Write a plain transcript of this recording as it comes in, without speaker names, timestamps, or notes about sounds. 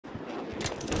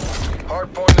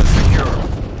Hardpoint is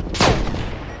secure.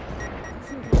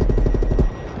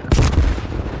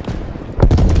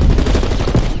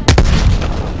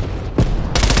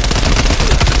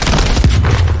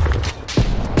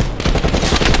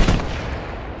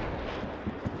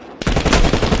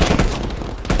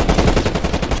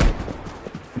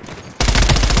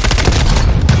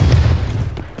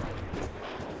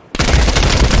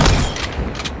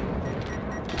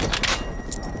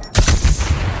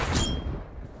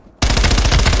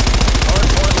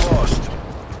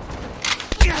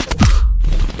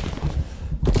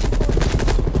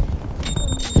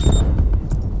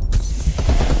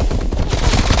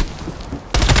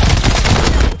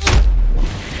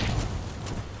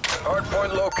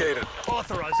 Hardpoint located.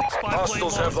 Authorizing spy plane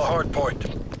Hostiles have the hardpoint.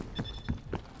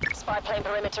 Spy plane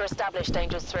perimeter established,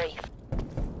 Dangerous 3.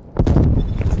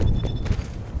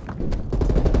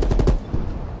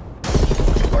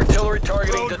 Artillery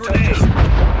targeting Road detected. grenade.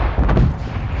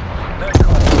 Net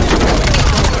call.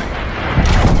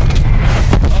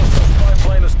 Hostile spy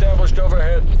plane established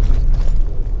overhead.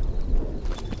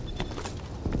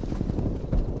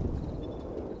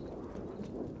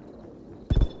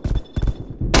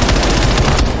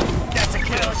 That's a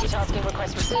kill. Multitasking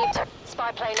request received.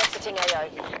 Spy plane exiting AO.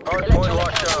 Hardpoint Electronic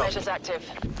locked down. countermeasures active.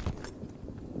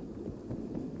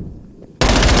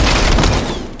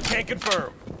 Can't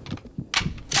confirm.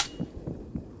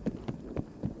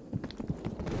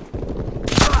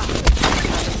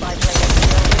 Spy plane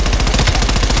exiting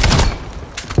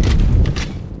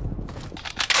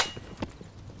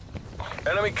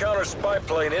Enemy counter spy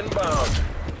plane inbound.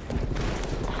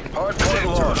 Hardpoint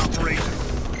lost. Operation.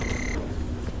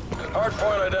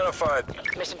 Hardpoint identified.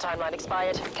 AO. Mission timeline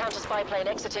expired. Counter spy plane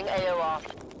exiting AOR.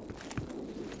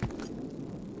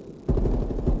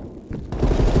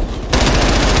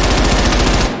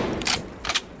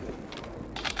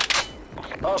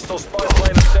 Hostile spy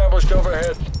plane established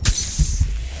overhead.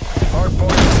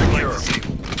 Hardpoint is secure.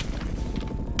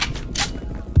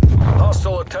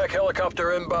 Hostile attack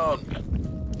helicopter inbound.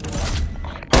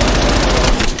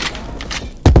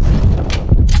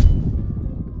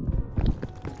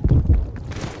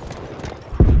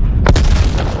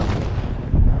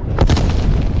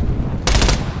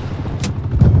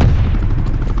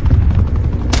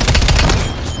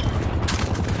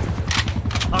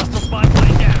 Hostile spy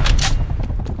plane down.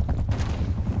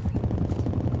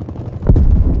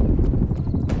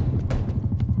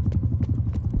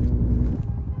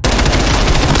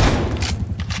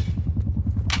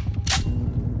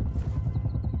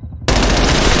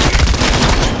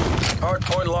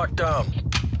 Hardpoint locked down.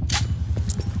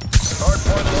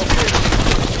 Hardpoint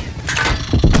located.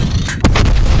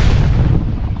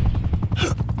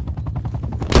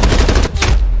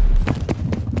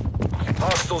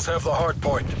 Hostiles have the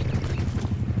hardpoint.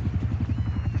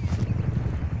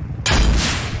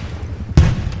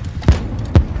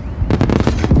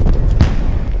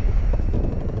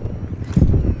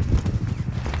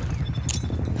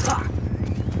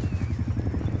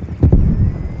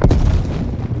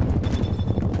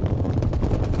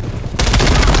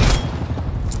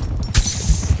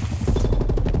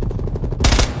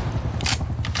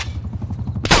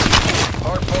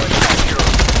 Hardpoint is secure.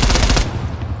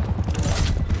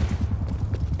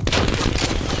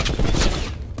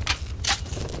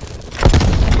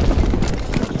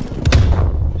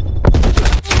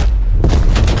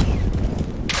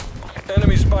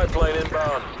 Enemy spy plane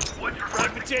inbound. What's your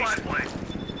reputation?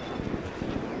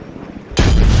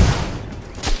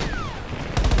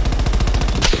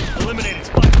 Eliminated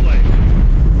spy plane.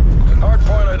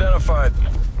 Hardpoint identified.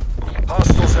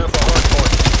 Hostiles have the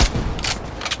hardpoint.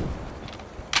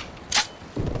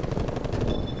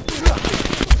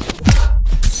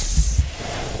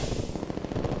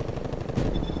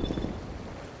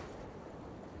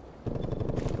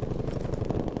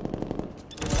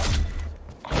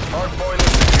 Hardpoint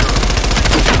is secure.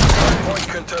 Hardpoint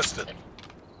contested.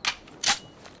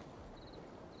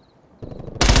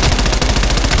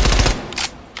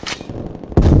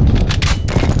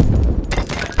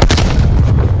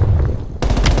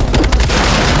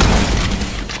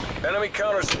 Enemy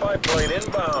counter spy plane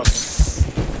inbound.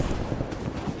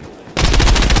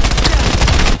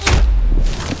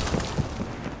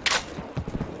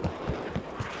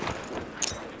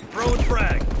 Throwing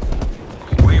frag.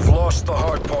 We've lost the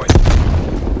hardpoint.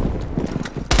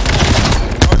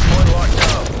 Hardpoint locked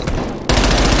down.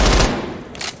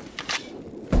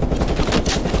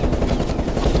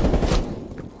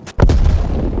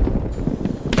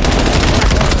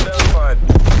 Hardpoint identified.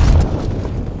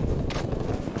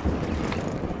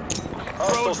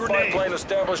 Hostile spy grenade. plane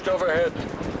established overhead.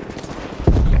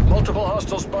 Multiple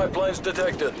hostile spy planes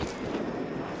detected.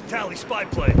 Tally spy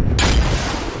plane.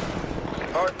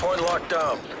 Hardpoint locked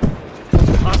down.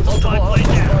 Hostile spy plane Hostile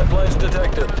spy down. planes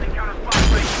detected.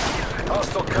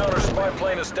 Hostile counter spy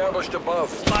plane established above.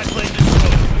 Spy plane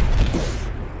destroyed.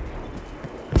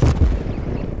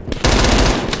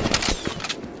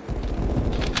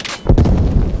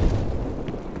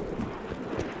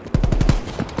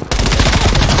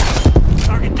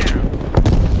 Target down.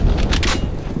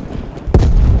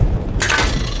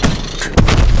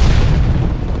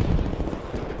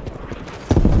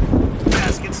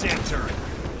 Mask and sand turret.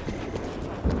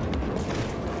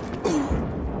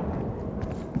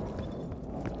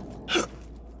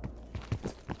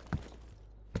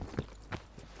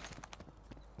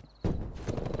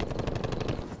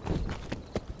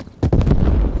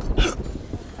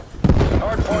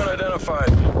 Hardpoint identified.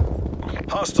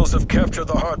 Hostiles have captured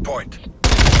the hardpoint.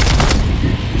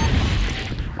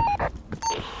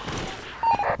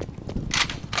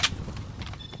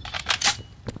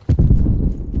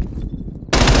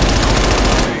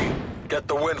 Get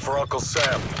the win for Uncle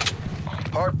Sam.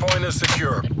 Hardpoint is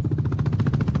secure.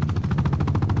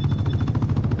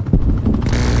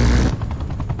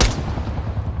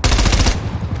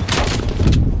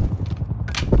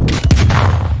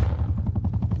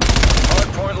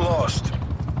 Hardpoint lost.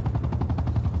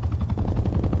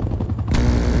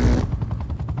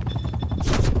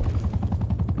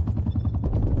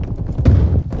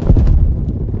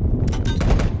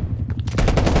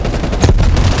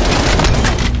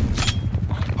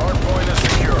 Hardpoint is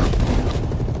secure.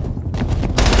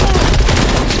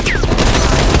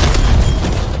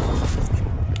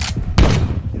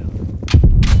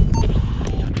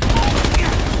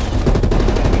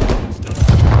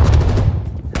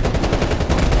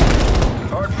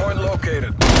 Hardpoint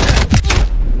located.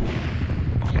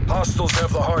 Hostiles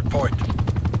have the hardpoint.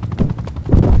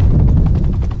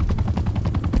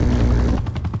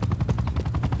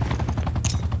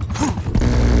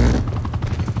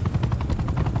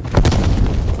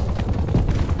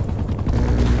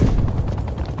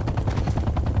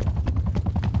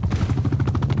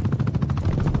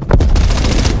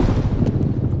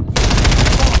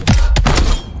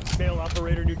 Male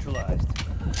operator neutralized.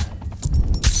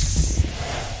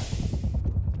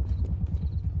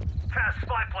 Task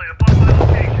spy plane above my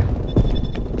location.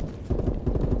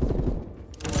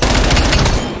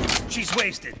 She's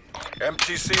wasted.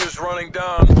 MTC is running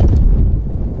down.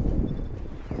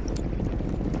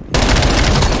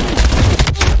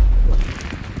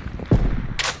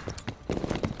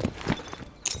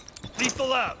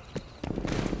 Lethal out.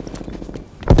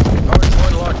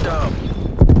 Hardpoint locked down.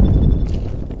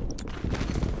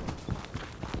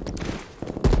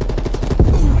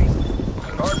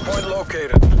 Hardpoint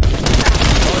located.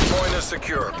 Hardpoint is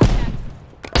secure.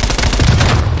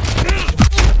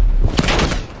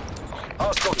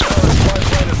 Hostile counter spy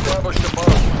plane established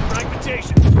above.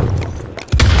 Fragmentation.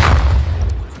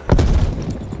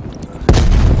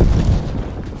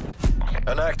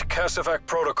 Enact Casevac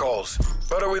protocols.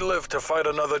 Better we live to fight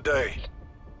another day.